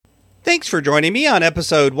Thanks for joining me on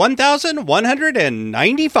episode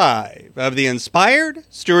 1195 of the Inspired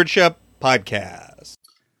Stewardship Podcast.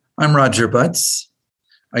 I'm Roger Butts.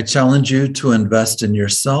 I challenge you to invest in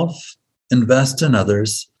yourself, invest in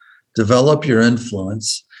others, develop your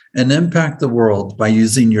influence, and impact the world by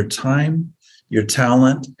using your time, your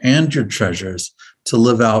talent, and your treasures to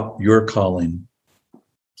live out your calling.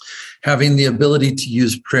 Having the ability to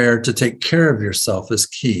use prayer to take care of yourself is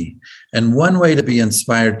key. And one way to be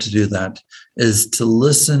inspired to do that is to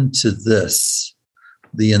listen to this,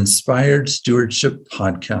 the Inspired Stewardship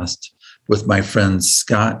Podcast with my friend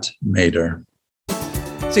Scott Mader.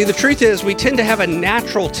 See, the truth is we tend to have a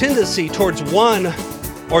natural tendency towards one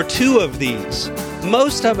or two of these.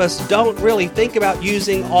 Most of us don't really think about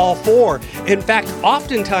using all four. In fact,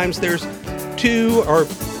 oftentimes there's two or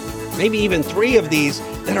maybe even three of these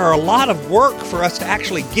that are a lot of work for us to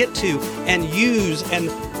actually get to and use and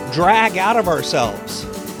drag out of ourselves.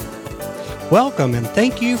 Welcome and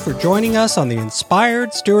thank you for joining us on the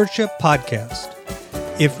Inspired Stewardship Podcast.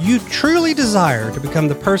 If you truly desire to become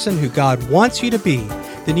the person who God wants you to be,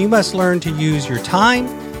 then you must learn to use your time,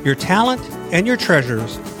 your talent, and your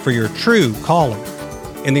treasures for your true calling.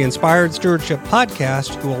 In the Inspired Stewardship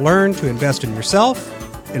Podcast, you will learn to invest in yourself,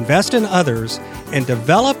 invest in others, and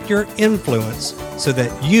develop your influence so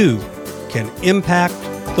that you can impact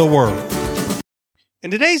the world.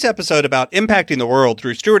 In today's episode about impacting the world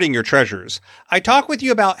through stewarding your treasures, I talk with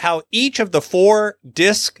you about how each of the 4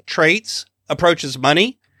 DISC traits approaches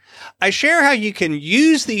money. I share how you can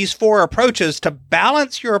use these 4 approaches to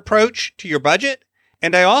balance your approach to your budget,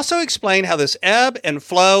 and I also explain how this ebb and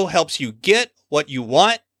flow helps you get what you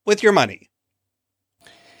want with your money.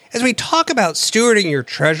 As we talk about stewarding your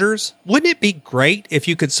treasures, wouldn't it be great if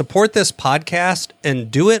you could support this podcast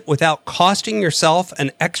and do it without costing yourself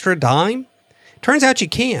an extra dime? Turns out you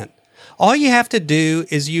can. All you have to do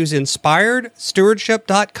is use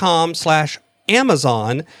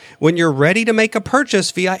inspiredstewardship.com/Amazon when you're ready to make a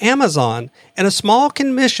purchase via Amazon, and a small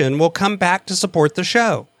commission will come back to support the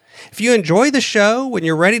show. If you enjoy the show when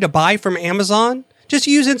you're ready to buy from Amazon, just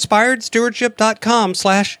use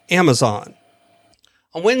inspiredstewardship.com/Amazon.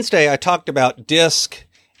 On Wednesday, I talked about DISC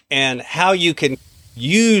and how you can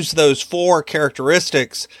use those 4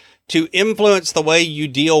 characteristics to influence the way you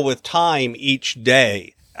deal with time each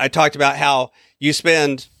day. I talked about how you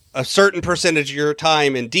spend a certain percentage of your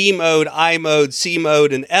time in D mode, I mode, C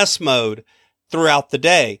mode, and S mode throughout the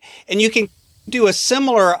day. And you can do a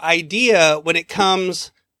similar idea when it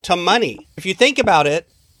comes to money. If you think about it,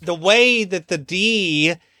 the way that the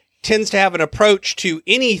D tends to have an approach to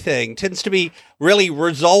anything, tends to be really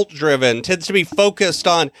result-driven, tends to be focused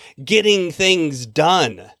on getting things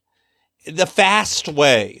done the fast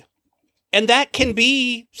way. And that can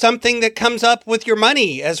be something that comes up with your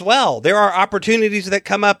money as well. There are opportunities that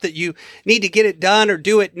come up that you need to get it done or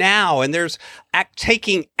do it now. And there's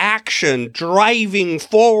taking action, driving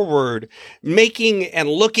forward, making and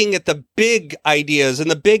looking at the big ideas and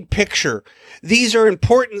the big picture. These are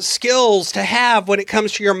important skills to have when it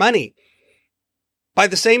comes to your money. By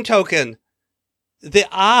the same token, the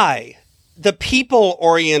I, the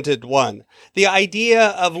people-oriented one, the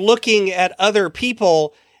idea of looking at other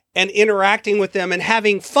people and interacting with them and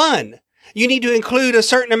having fun. You need to include a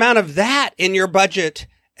certain amount of that in your budget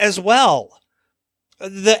as well.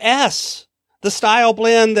 The S, the style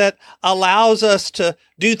blend that allows us to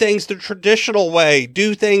do things the traditional way,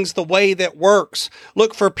 do things the way that works,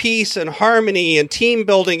 look for peace and harmony and team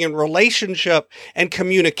building and relationship and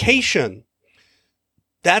communication.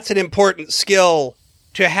 That's an important skill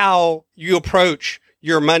to how you approach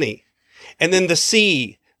your money. And then the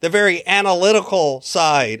C, the very analytical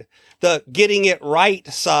side, the getting it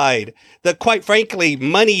right side, the quite frankly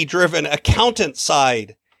money-driven accountant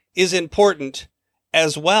side is important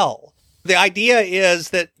as well. The idea is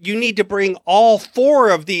that you need to bring all 4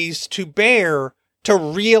 of these to bear to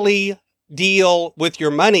really deal with your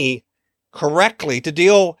money correctly, to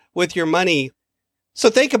deal with your money. So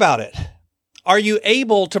think about it. Are you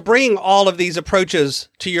able to bring all of these approaches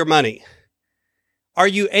to your money? Are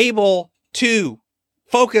you able to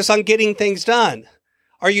focus on getting things done?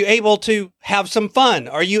 Are you able to have some fun?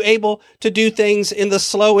 Are you able to do things in the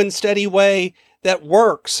slow and steady way that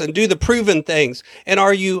works and do the proven things? And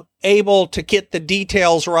are you able to get the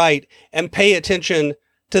details right and pay attention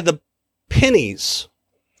to the pennies?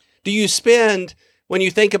 Do you spend, when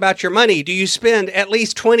you think about your money, do you spend at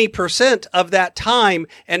least 20% of that time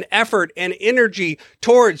and effort and energy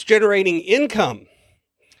towards generating income,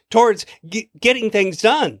 towards getting things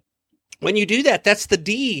done? When you do that, that's the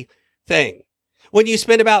D thing. When you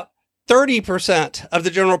spend about 30% of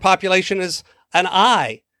the general population as an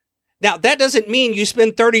I, Now, that doesn't mean you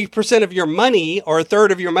spend 30% of your money or a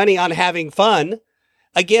third of your money on having fun.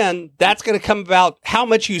 Again, that's going to come about, how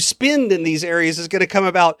much you spend in these areas is going to come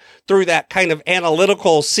about through that kind of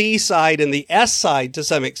analytical C side and the S side to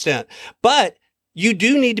some extent. But you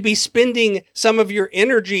do need to be spending some of your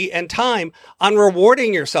energy and time on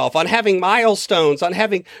rewarding yourself, on having milestones, on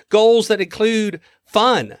having goals that include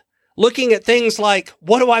fun. Looking at things like,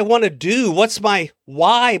 what do I want to do? What's my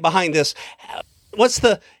why behind this? What's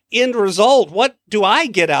the end result? What do I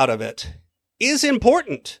get out of it? Is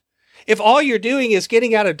important. If all you're doing is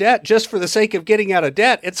getting out of debt just for the sake of getting out of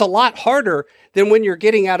debt, it's a lot harder than when you're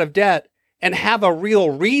getting out of debt and have a real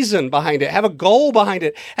reason behind it, have a goal behind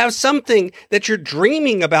it, have something that you're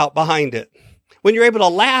dreaming about behind it. When you're able to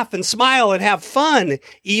laugh and smile and have fun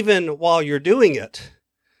even while you're doing it.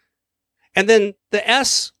 And then the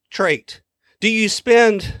S trait. Do you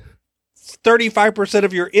spend 35%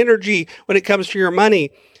 of your energy when it comes to your money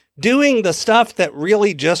doing the stuff that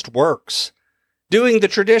really just works? Doing the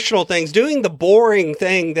traditional things, doing the boring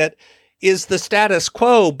thing that is the status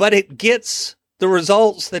quo, but it gets the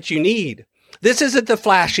results that you need. This isn't the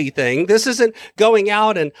flashy thing. This isn't going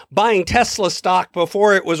out and buying Tesla stock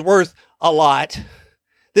before it was worth a lot.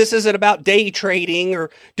 This isn't about day trading or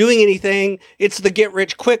doing anything. It's the get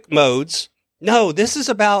rich quick modes. No, this is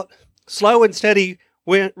about slow and steady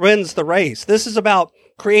wins the race. This is about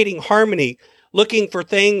creating harmony, looking for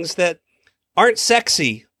things that aren't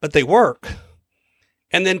sexy, but they work.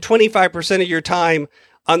 And then 25% of your time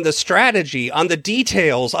on the strategy, on the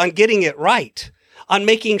details, on getting it right, on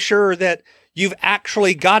making sure that you've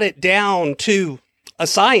actually got it down to a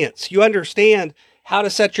science. You understand how to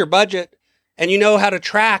set your budget and you know how to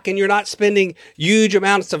track, and you're not spending huge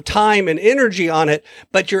amounts of time and energy on it,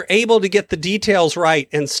 but you're able to get the details right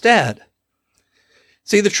instead.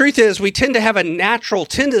 See, the truth is we tend to have a natural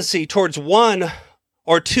tendency towards one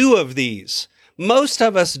or two of these. Most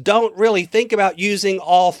of us don't really think about using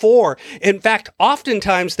all four. In fact,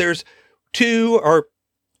 oftentimes there's two or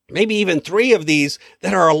maybe even three of these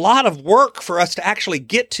that are a lot of work for us to actually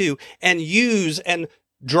get to and use and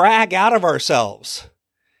drag out of ourselves.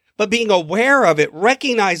 But being aware of it,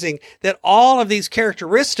 recognizing that all of these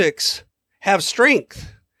characteristics have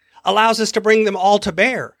strength, allows us to bring them all to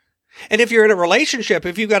bear. And if you're in a relationship,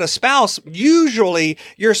 if you've got a spouse, usually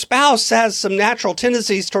your spouse has some natural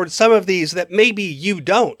tendencies towards some of these that maybe you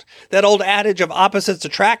don't. That old adage of opposites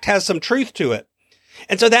attract has some truth to it.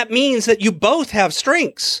 And so that means that you both have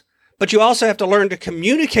strengths, but you also have to learn to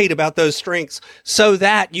communicate about those strengths so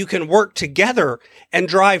that you can work together and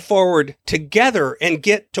drive forward together and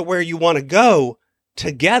get to where you want to go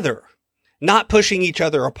together, not pushing each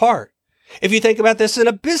other apart. If you think about this in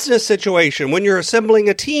a business situation, when you're assembling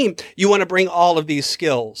a team, you want to bring all of these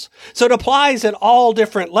skills. So it applies at all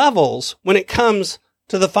different levels when it comes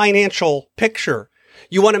to the financial picture.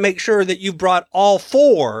 You want to make sure that you've brought all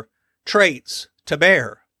four traits to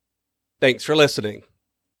bear. Thanks for listening.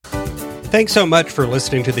 Thanks so much for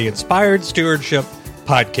listening to the Inspired Stewardship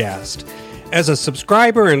Podcast. As a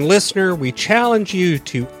subscriber and listener, we challenge you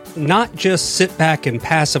to not just sit back and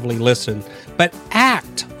passively listen, but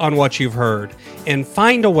act on what you've heard and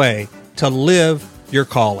find a way to live your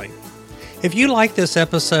calling. If you like this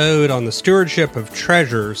episode on the stewardship of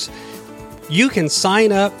treasures, you can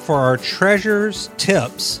sign up for our treasures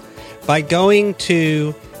tips by going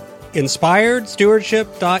to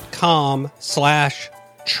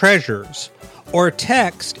inspiredstewardship.com/treasures or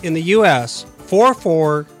text in the U.S.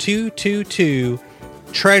 44222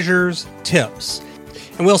 treasures tips.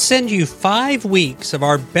 And we'll send you 5 weeks of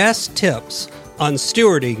our best tips on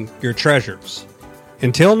stewarding your treasures.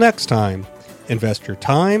 Until next time, invest your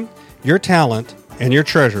time, your talent, and your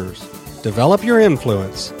treasures. Develop your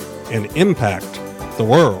influence and impact the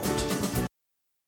world.